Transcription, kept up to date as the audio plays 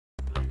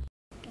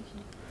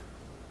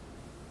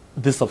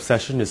This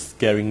obsession is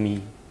scaring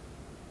me.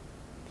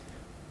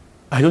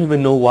 I don't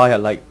even know why I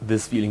like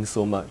this feeling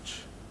so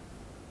much.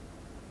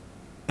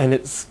 And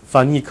it's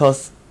funny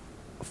because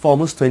for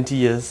almost 20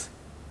 years,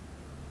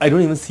 I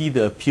don't even see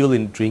the appeal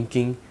in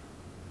drinking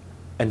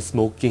and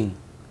smoking.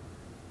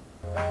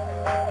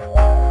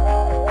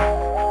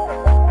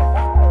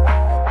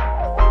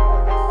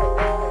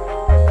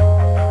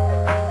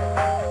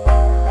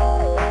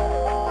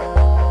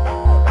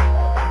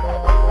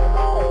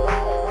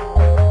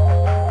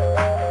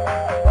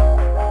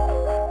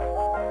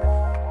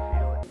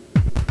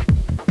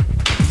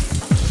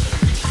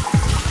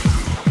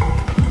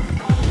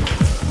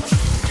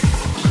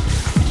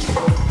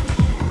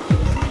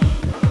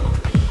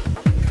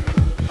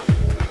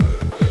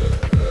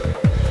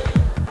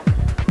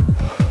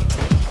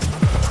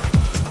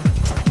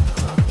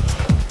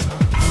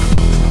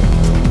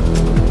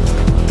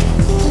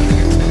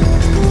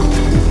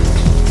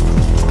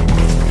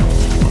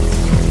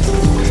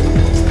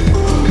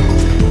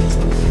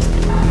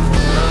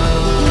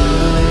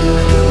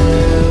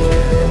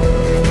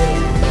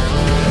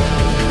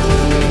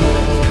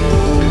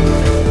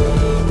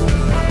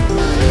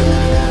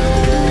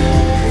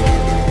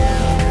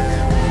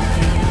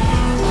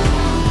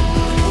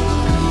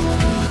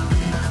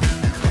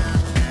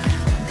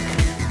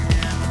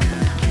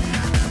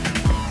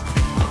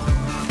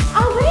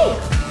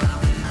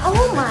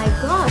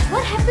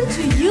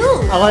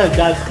 I want to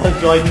dance, come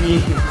join me.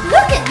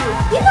 Look at you!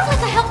 You look like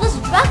a helpless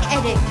drug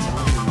addict.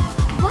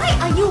 Why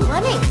are you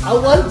running? I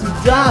want to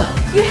dance.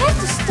 You have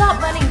to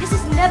stop running. This is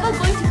never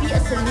going to be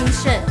a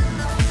solution.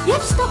 You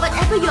have to stop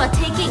whatever you are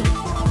taking.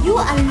 You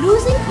are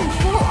losing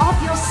control of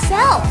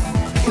yourself.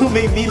 You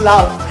made me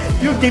laugh.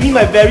 You gave me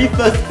my very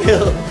first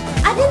pill.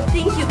 I didn't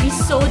think you'd be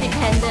so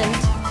dependent.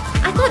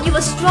 I thought you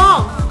were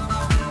strong.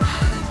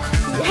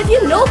 Have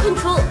you no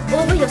control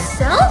over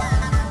yourself?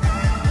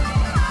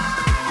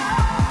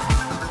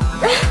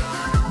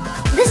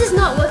 This is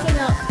not working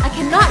out. I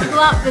cannot go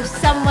out with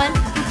someone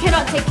who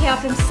cannot take care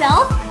of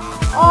himself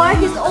or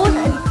his own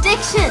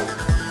addiction.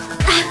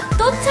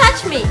 Don't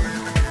touch me.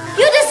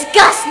 You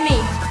disgust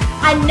me.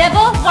 I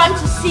never want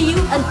to see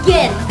you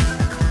again.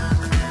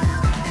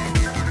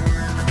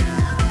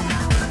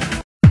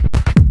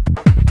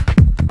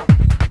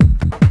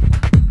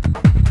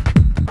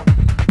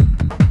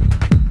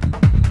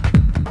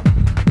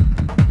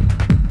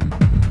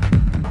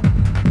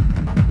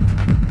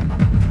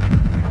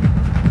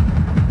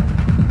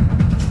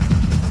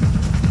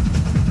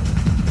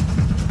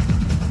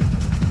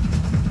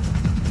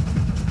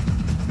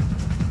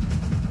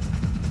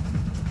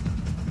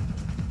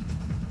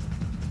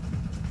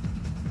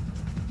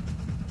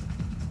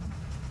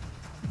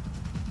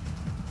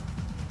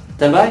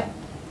 Stand by.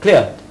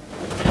 Clear.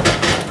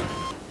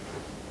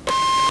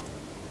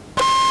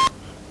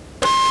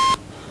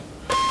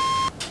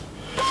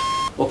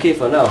 Okay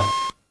for now.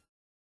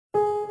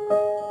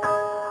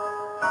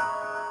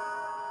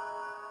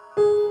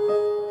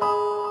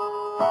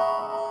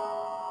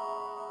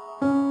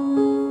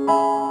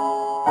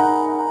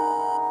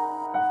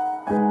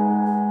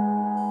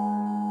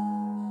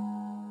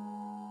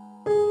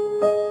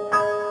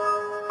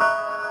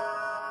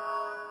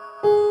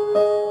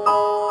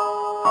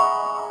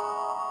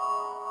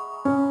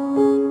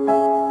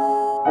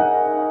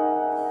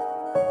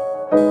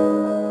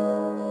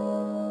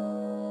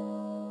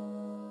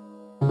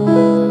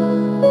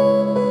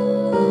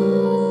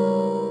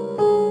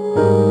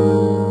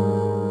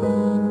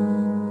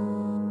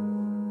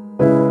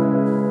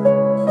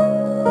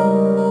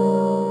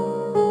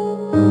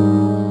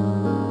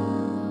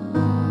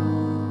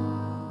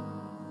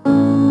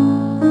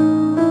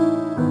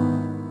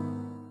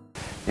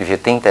 If you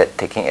think that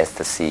taking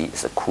ecstasy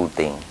is a cool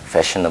thing,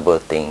 fashionable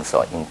things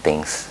or in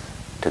things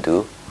to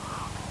do,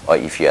 or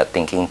if you are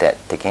thinking that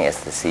taking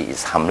ecstasy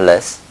is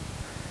harmless,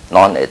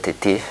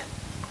 non-addictive,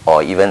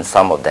 or even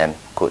some of them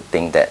could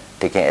think that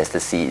taking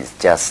ecstasy is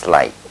just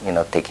like,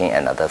 taking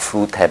another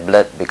flu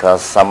tablet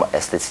because some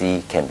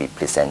ecstasy can be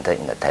presented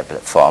in a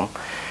tablet form,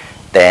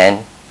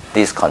 then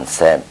these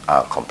concepts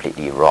are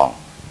completely wrong.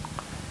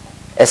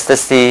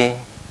 Ecstasy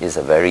is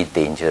a very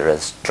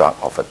dangerous drug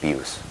of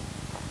abuse.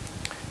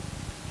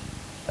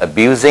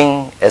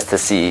 Abusing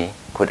ecstasy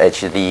could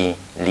actually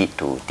lead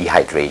to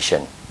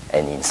dehydration,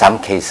 and in some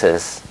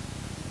cases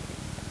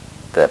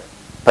the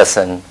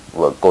person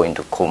will go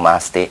into coma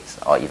states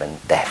or even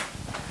death.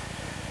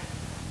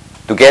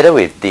 Together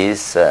with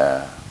this,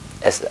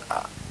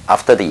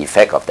 after the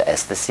effect of the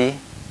ecstasy,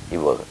 it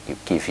will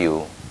give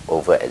you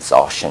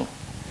overexhaustion.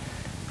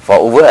 For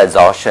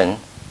overexhaustion,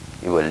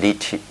 it will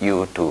lead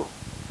you to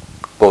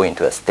go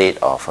into a state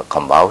of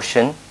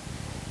convulsion,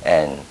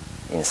 and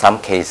in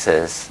some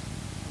cases,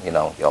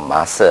 your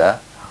muscle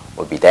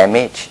will be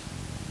damaged,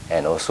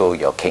 and also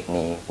your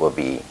kidney will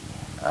be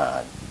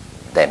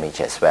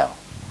damaged as well.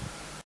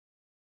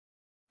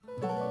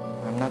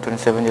 I'm now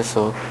 27 years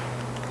old,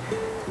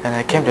 and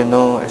I came to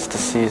know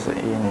ecstasy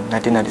in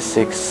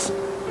 1996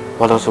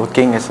 while I was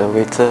working as a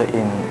waiter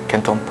in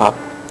Canton Pub.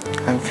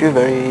 I feel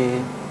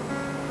very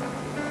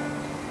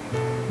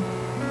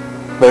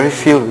I'm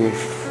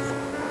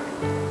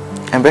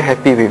very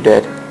happy with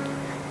that,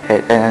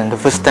 and the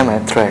first time I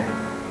tried,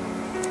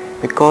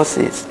 because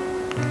it's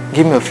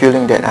give me a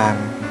feeling that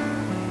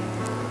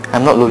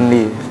I'm not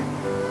lonely.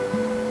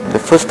 The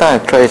first time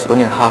I tried is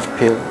only a half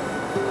pill,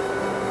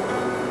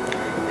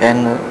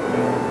 and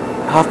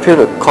half pill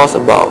would cost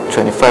about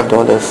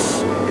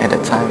 $25 at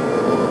the time.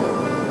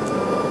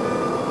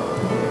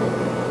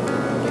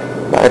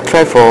 But I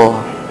tried for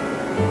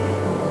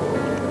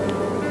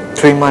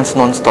 3 months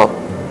non-stop.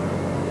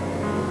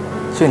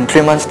 So in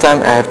 3 months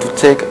time I have to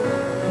take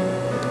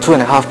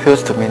 2.5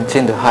 pills to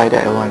maintain the high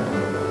that I want.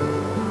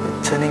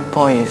 The turning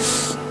point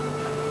is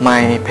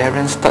my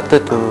parents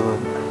started to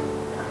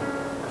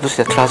lose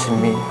their trust in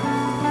me,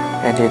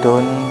 and they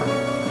don't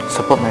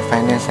support my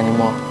finance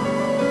anymore.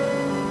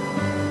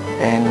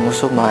 And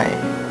also my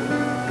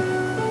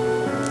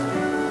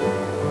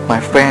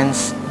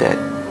friends that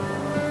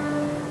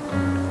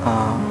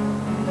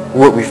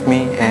work with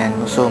me, and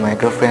also my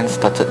girlfriend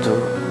started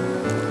to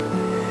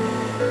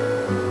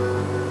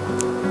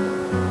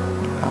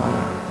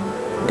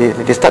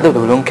they started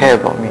to don't care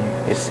about me.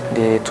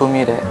 They told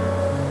me that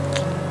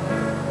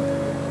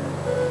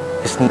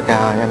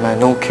I'm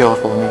no cure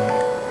for me,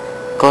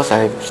 because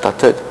I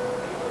started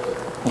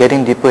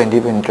getting deeper and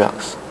deeper in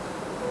drugs.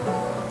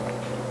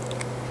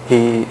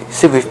 He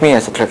sit with me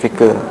as a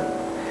trafficker,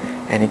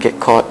 and he get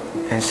caught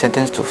and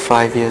sentenced to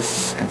 5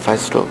 years and 5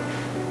 strokes.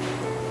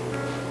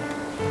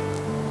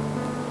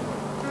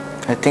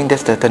 I think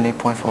that's the turning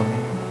point for me.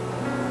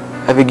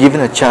 I've been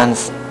given a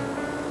chance.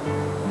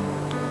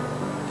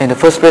 In the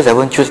first place, I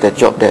won't choose that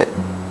job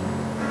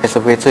as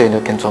a waiter in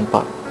the Canton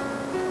Park,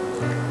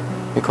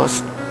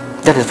 because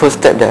that is the first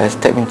step that I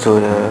step into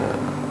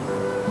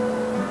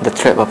the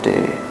trap of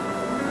the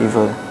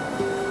evil.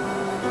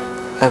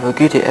 I will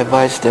give the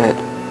advice that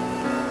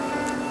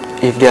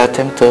if they are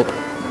tempted,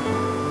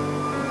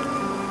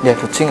 they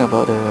have to think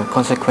about the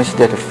consequences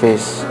that they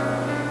face.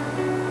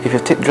 If you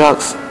take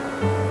drugs,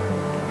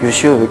 you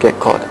sure will get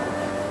caught,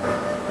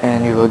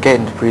 and you will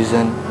get into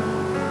prison,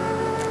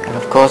 and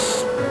of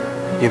course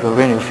you will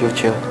ruin your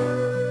future.